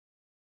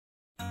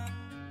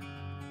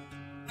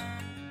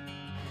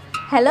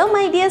Hello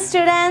my dear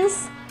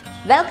students,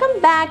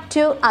 welcome back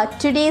to our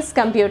today's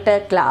computer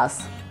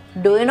class.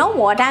 Do you know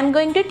what I am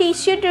going to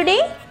teach you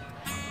today?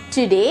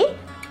 Today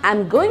I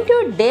am going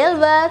to deal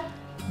with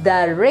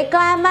the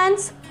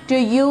requirements to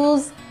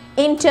use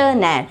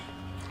internet.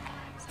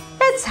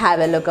 Let's have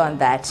a look on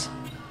that.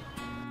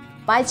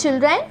 My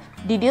children,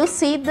 did you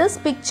see this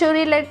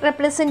pictorial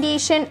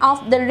representation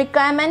of the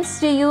requirements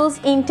to use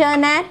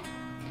internet?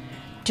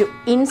 To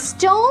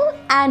install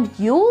and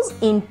use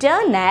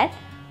internet,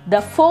 the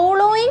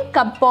following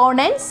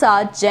components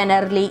are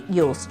generally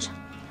used.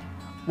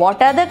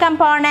 What are the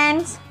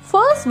components?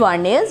 First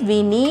one is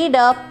we need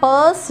a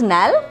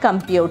personal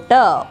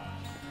computer.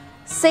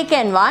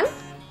 Second one,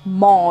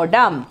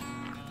 modem.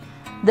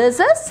 This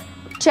is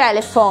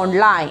telephone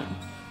line.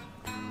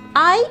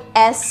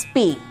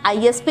 ISP.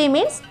 ISP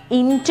means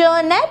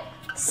Internet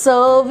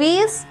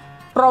Service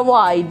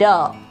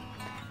Provider.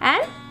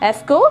 And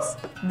of course,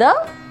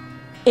 the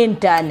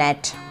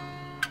internet.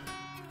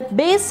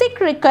 Basic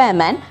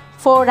requirement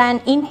for an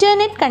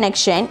internet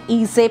connection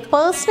is a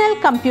personal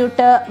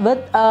computer with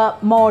a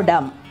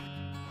modem.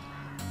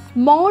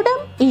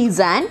 Modem is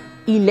an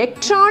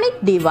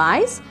electronic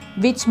device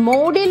which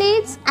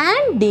modulates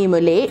and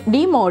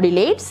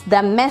demodulates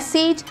the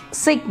message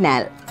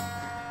signal.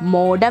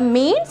 Modem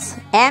means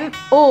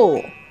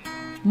MO,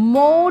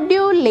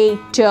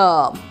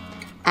 modulator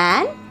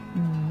and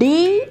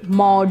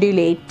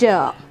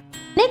demodulator.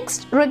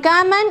 Next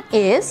requirement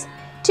is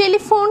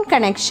telephone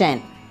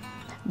connection.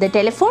 The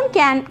telephone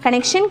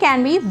connection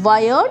can be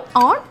wired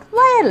or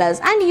wireless,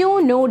 and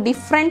you know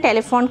different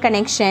telephone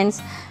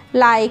connections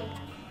like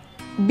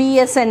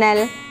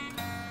BSNL,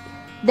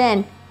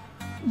 then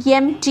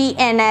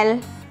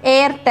MTNL,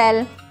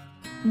 Airtel.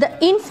 The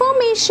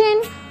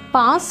information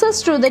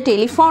passes through the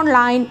telephone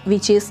line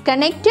which is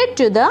connected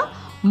to the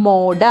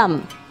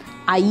modem.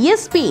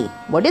 ISP.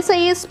 What is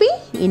ISP?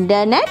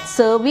 Internet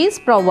Service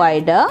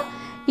Provider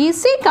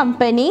is a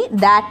company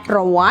that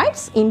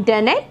provides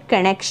internet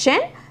connection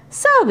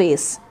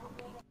service.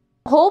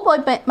 Hope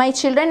my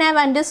children have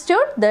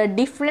understood the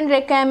different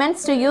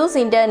requirements to use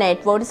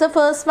internet. What is the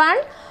first one?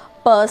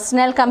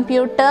 Personal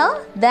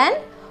computer,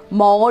 then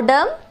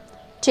modem,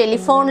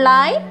 telephone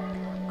line,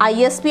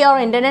 ISP or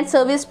internet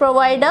service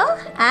provider,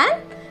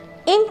 and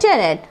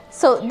internet.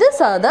 So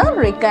these are the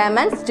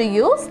requirements to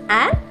use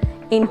an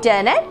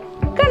internet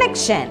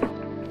connection.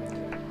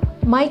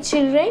 My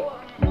children,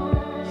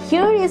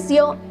 here is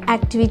your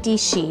activity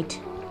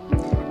sheet.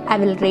 I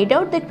will read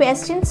out the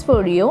questions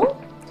for you.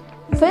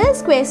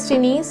 First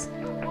question is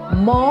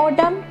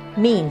modem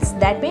means.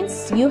 That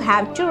means you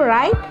have to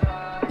write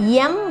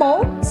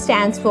MO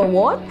stands for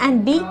what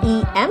and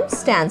DEM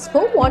stands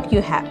for what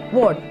you have.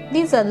 What?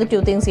 These are the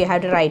two things you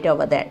have to write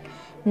over there.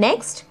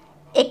 Next,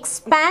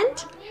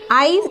 expand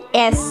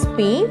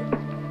ISP.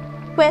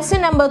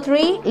 Question number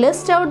 3,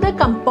 list out the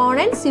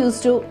components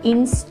used to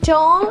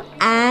install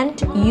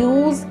and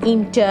use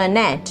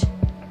internet.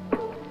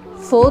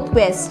 Fourth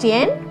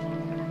question,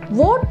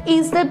 what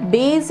is the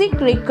basic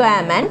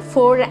requirement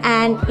for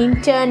an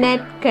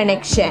internet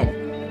connection?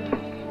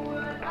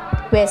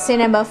 Question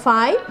number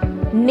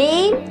 5,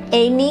 name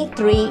any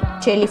 3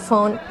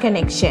 telephone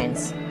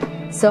connections.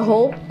 So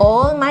hope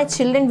all my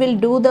children will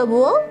do the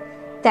work.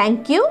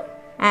 Thank you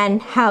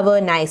and have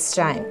a nice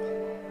time.